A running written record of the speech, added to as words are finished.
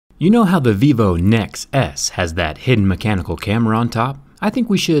You know how the Vivo NEX S has that hidden mechanical camera on top? I think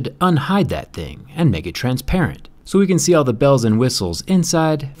we should unhide that thing and make it transparent, so we can see all the bells and whistles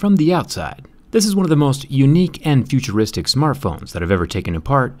inside from the outside. This is one of the most unique and futuristic smartphones that I've ever taken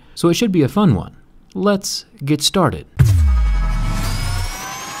apart, so it should be a fun one. Let's get started.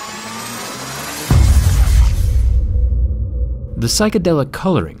 The psychedelic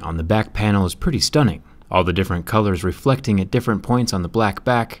coloring on the back panel is pretty stunning. All the different colors reflecting at different points on the black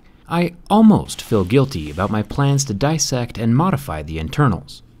back. I almost feel guilty about my plans to dissect and modify the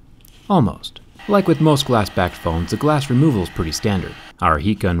internals. Almost. Like with most glass-backed phones, the glass removal is pretty standard. Our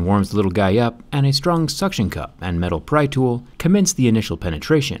heat gun warms the little guy up, and a strong suction cup and metal pry tool commence the initial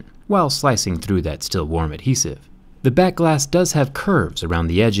penetration, while slicing through that still warm adhesive. The back glass does have curves around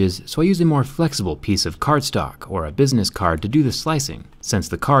the edges, so I use a more flexible piece of cardstock or a business card to do the slicing, since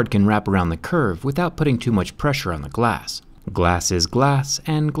the card can wrap around the curve without putting too much pressure on the glass. Glass is glass,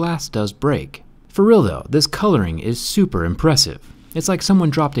 and glass does break. For real though, this coloring is super impressive. It's like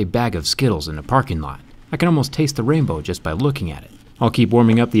someone dropped a bag of Skittles in a parking lot. I can almost taste the rainbow just by looking at it. I'll keep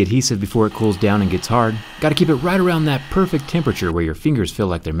warming up the adhesive before it cools down and gets hard. Gotta keep it right around that perfect temperature where your fingers feel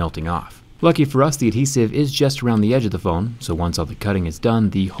like they're melting off. Lucky for us, the adhesive is just around the edge of the phone, so once all the cutting is done,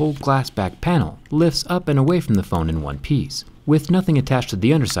 the whole glass back panel lifts up and away from the phone in one piece, with nothing attached to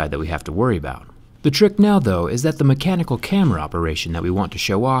the underside that we have to worry about. The trick now though is that the mechanical camera operation that we want to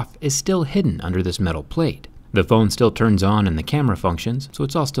show off is still hidden under this metal plate. The phone still turns on and the camera functions, so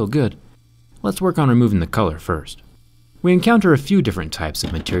it's all still good. Let's work on removing the color first. We encounter a few different types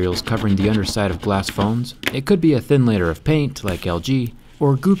of materials covering the underside of glass phones. It could be a thin layer of paint like LG,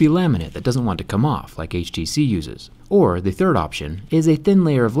 or goopy laminate that doesn't want to come off like HTC uses. Or the third option is a thin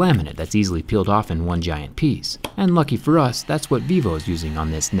layer of laminate that's easily peeled off in one giant piece. And lucky for us, that's what Vivo is using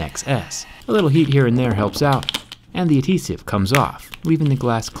on this NEX S. A little heat here and there helps out, and the adhesive comes off, leaving the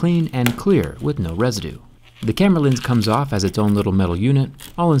glass clean and clear with no residue. The camera lens comes off as its own little metal unit.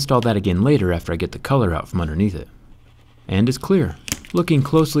 I'll install that again later after I get the color out from underneath it. And it's clear. Looking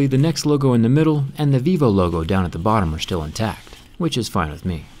closely, the NEX logo in the middle and the Vivo logo down at the bottom are still intact, which is fine with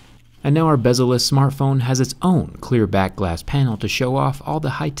me. And now our bezel-less smartphone has its own clear back glass panel to show off all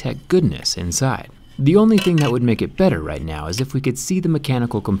the high-tech goodness inside. The only thing that would make it better right now is if we could see the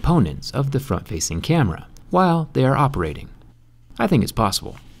mechanical components of the front-facing camera while they are operating. I think it's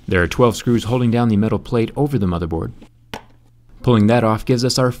possible. There are 12 screws holding down the metal plate over the motherboard. Pulling that off gives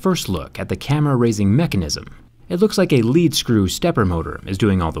us our first look at the camera raising mechanism. It looks like a lead screw stepper motor is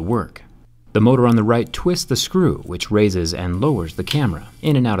doing all the work. The motor on the right twists the screw, which raises and lowers the camera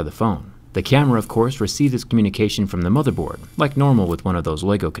in and out of the phone. The camera, of course, receives its communication from the motherboard, like normal with one of those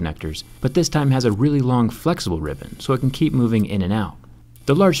Lego connectors, but this time has a really long flexible ribbon so it can keep moving in and out.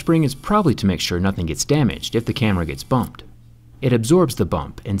 The large spring is probably to make sure nothing gets damaged if the camera gets bumped. It absorbs the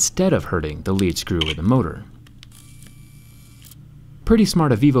bump instead of hurting the lead screw or the motor. Pretty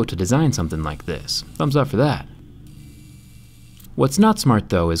smart of Vivo to design something like this. Thumbs up for that. What's not smart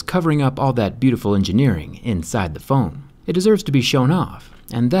though is covering up all that beautiful engineering inside the phone. It deserves to be shown off,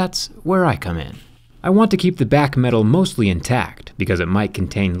 and that's where I come in. I want to keep the back metal mostly intact because it might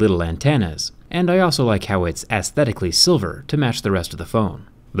contain little antennas, and I also like how it's aesthetically silver to match the rest of the phone.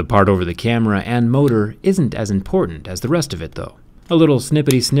 The part over the camera and motor isn't as important as the rest of it though. A little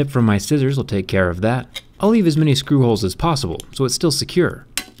snippety snip from my scissors will take care of that. I'll leave as many screw holes as possible so it's still secure.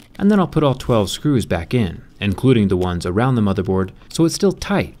 And then I'll put all 12 screws back in, including the ones around the motherboard, so it's still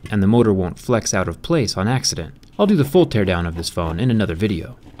tight and the motor won't flex out of place on accident. I'll do the full teardown of this phone in another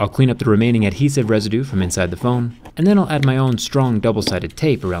video. I'll clean up the remaining adhesive residue from inside the phone, and then I'll add my own strong double-sided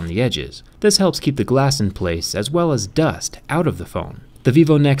tape around the edges. This helps keep the glass in place as well as dust out of the phone. The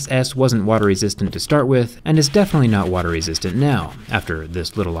Vivo NEX S wasn't water resistant to start with, and is definitely not water resistant now, after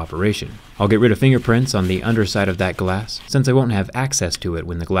this little operation. I'll get rid of fingerprints on the underside of that glass, since I won't have access to it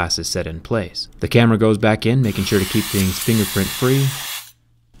when the glass is set in place. The camera goes back in, making sure to keep things fingerprint free,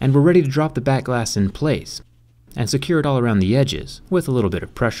 and we're ready to drop the back glass in place, and secure it all around the edges, with a little bit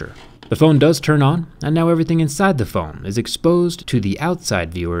of pressure. The phone does turn on, and now everything inside the phone is exposed to the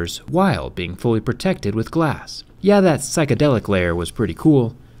outside viewers while being fully protected with glass. Yeah, that psychedelic layer was pretty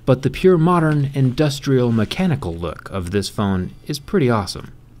cool, but the pure modern, industrial, mechanical look of this phone is pretty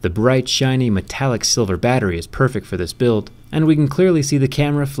awesome. The bright, shiny, metallic silver battery is perfect for this build, and we can clearly see the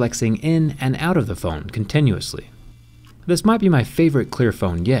camera flexing in and out of the phone continuously. This might be my favorite clear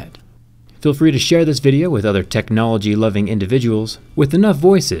phone yet. Feel free to share this video with other technology-loving individuals. With enough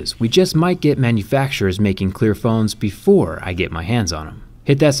voices, we just might get manufacturers making clear phones before I get my hands on them.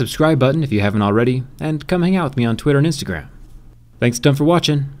 Hit that subscribe button if you haven't already, and come hang out with me on Twitter and Instagram. Thanks a ton for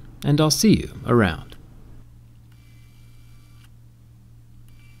watching, and I'll see you around.